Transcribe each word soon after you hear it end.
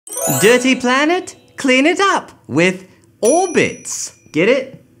Dirty planet? Clean it up with orbits. Get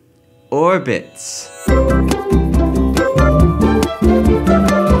it? Orbits.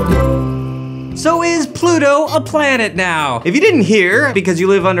 So is Pluto a planet now? If you didn't hear, because you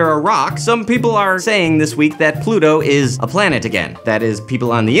live under a rock, some people are saying this week that Pluto is a planet again. That is,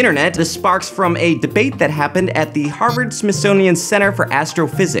 people on the internet. This sparks from a debate that happened at the Harvard-Smithsonian Center for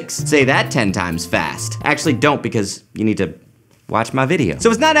Astrophysics. Say that 10 times fast. Actually, don't, because you need to watch my video. So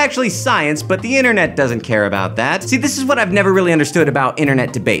it's not actually science, but the internet doesn't care about that. See, this is what I've never really understood about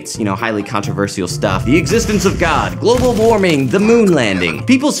internet debates, you know, highly controversial stuff. The existence of God, global warming, the moon landing.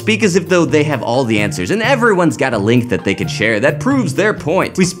 People speak as if though they have all the answers, and everyone's got a link that they could share that proves their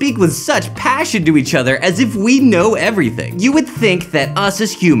point. We speak with such passion to each other as if we know everything. You would think that us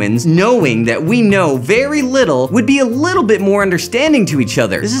as humans, knowing that we know very little, would be a little bit more understanding to each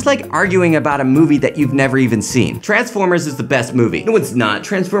other. This is like arguing about a movie that you've never even seen. Transformers is the best movie. No, it's not.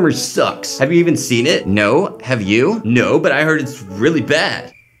 Transformers sucks. Have you even seen it? No. Have you? No, but I heard it's really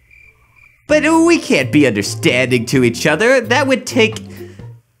bad. But we can't be understanding to each other. That would take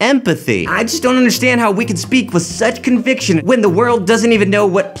empathy. I just don't understand how we can speak with such conviction when the world doesn't even know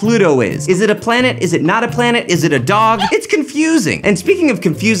what Pluto is. Is it a planet? Is it not a planet? Is it a dog? It's confusing. And speaking of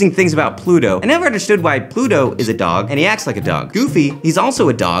confusing things about Pluto, I never understood why Pluto is a dog and he acts like a dog. Goofy, he's also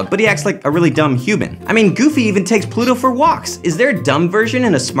a dog, but he acts like a really dumb human. I mean, Goofy even takes Pluto for walks. Is there a dumb version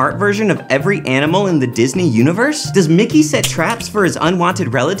and a smart version of every animal in the Disney universe? Does Mickey set traps for his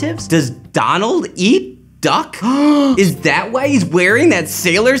unwanted relatives? Does Donald eat duck? Is that why he's wearing that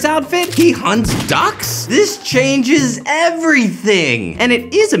sailor's outfit? He hunts ducks? This changes everything. And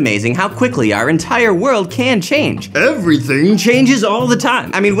it is amazing how quickly our entire world can change. Everything changes all the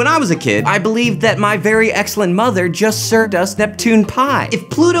time. I mean, when I was a kid, I believed that my very excellent mother just served us Neptune Pie. If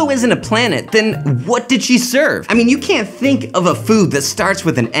Pluto isn't a planet, then what did she serve? I mean, you can't think of a food that starts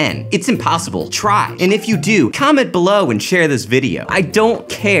with an N. It's impossible. Try. And if you do, comment below and share this video. I don't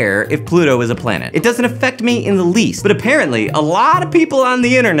care if Pluto is a planet. It doesn't affect me in the least, but apparently a lot of people on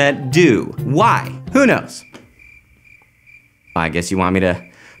the internet do. Why? Who knows? I guess you want me to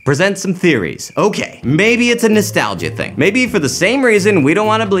present some theories. Okay, maybe it's a nostalgia thing. Maybe for the same reason we don't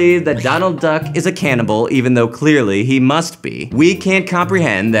want to believe that Donald Duck is a cannibal, even though clearly he must be. We can't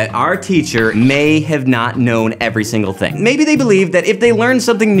comprehend that our teacher may have not known every single thing. Maybe they believe that if they learn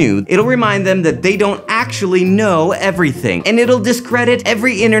something new, it'll remind them that they don't actually know everything, and it'll discredit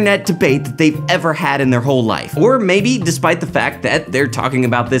every internet debate that they've ever had in their whole life. Or maybe, despite the fact that they're talking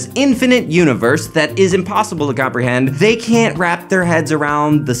about this infinite universe that is impossible to comprehend, they can't wrap their heads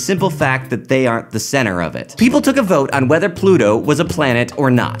around the simple fact that they aren't the center of it. People took a vote on whether Pluto was a planet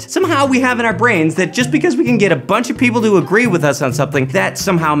or not. Somehow we have in our brains that just because we can get a bunch of people to agree with us on something, that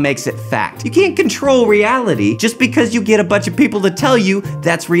somehow makes it fact. You can't control reality just because you get a bunch of people to tell you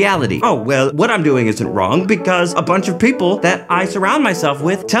that's reality. Oh, well, what I'm doing isn't wrong because a bunch of people that I surround myself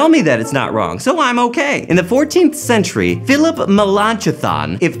with tell me that it's not wrong, so I'm okay. In the 14th century, Philip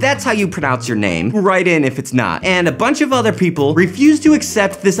Melanchthon, if that's how you pronounce your name, write in if it's not, and a bunch of other people refused to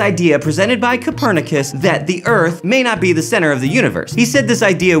accept this idea presented by Copernicus that the Earth may not be the center of the universe. He said this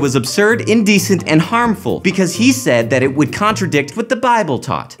idea was absurd, indecent, and harmful because he said that it would contradict what the Bible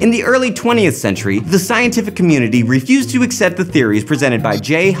taught. In the early 20th century, the scientific community refused to accept the theories presented by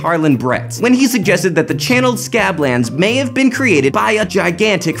J. Harlan Bretz when he suggested that the channeled scablands may have been created by a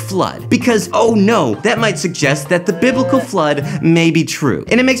gigantic flood. Because, oh no, that might suggest that the biblical flood may be true.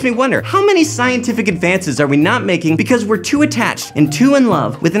 And it makes me wonder, how many scientific advances are we not making because we're too attached and too in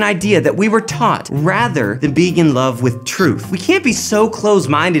love with an idea that we were taught rather than being in love with truth? We can't be so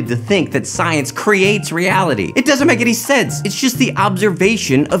close-minded to think that science creates reality. It doesn't make any sense. It's just the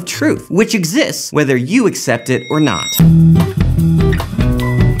observation of truth, which exists whether you accept it or not.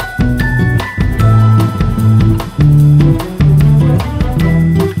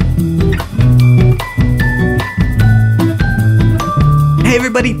 Hey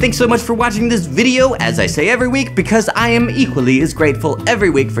everybody, thanks so much for watching this video, as I say every week, because I am equally as grateful every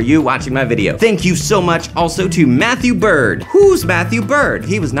week for you watching my video. Thank you so much also to Matthew Bird. Who's Matthew Bird?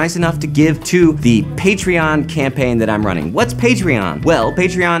 He was nice enough to give to the Patreon campaign that I'm running. What's Patreon? Well,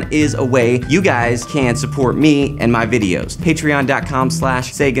 Patreon is a way you guys can support me and my videos.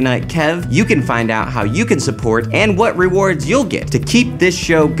 Patreon.com/saygoodnightkev. You can find out how you can support and what rewards you'll get to keep this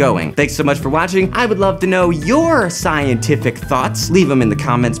show going. Thanks so much for watching. I would love to know your scientific thoughts. Leave them in the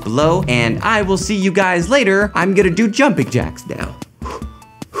comments below, and I will see you guys later. I'm gonna do jumping jacks now.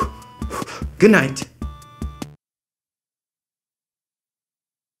 Good night.